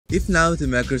If now the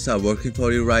macros are working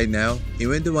for you right now,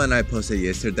 even the one I posted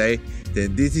yesterday,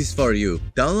 then this is for you.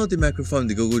 Download the macro from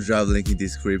the Google Drive link in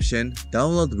description.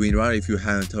 Download WinRAR if you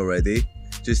haven't already.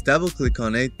 Just double click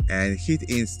on it and hit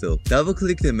install. Double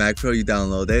click the macro you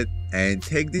downloaded and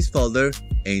take this folder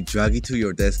and drag it to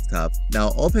your desktop.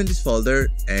 Now open this folder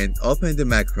and open the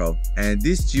macro, and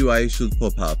this GUI should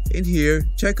pop up. In here,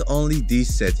 check only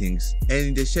these settings, and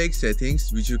in the shake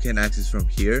settings, which you can access from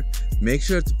here, make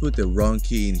sure to put the wrong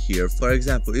key in here. For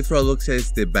example, if Roblox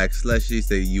says the backslash is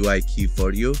the UI key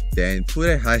for you, then put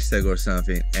a hashtag or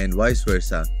something, and vice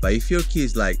versa. But if your key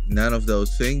is like none of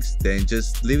those things, then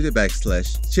just leave the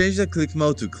backslash. Change the click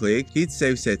mode to click, hit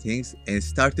save settings, and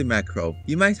start the macro.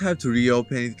 You might have to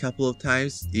reopen it a couple of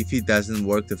times if it doesn't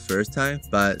work the first time,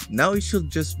 but now it should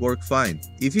just work fine.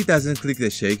 If it doesn't click the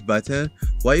shake button,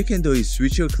 what you can do is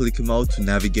switch your click mode to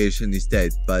navigation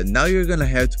instead, but now you're gonna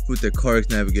have to put the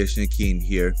correct navigation key in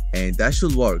here, and that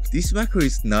should work. This macro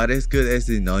is not as good as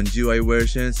the non-GUI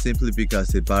version simply because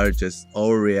the bar just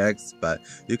overreacts, but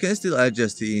you can still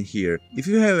adjust it in here. If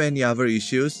you have any other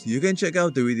issues, you can check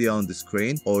out the video on the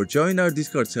screen or join our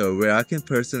Discord server where I can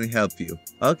personally help you.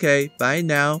 Okay, bye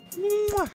now.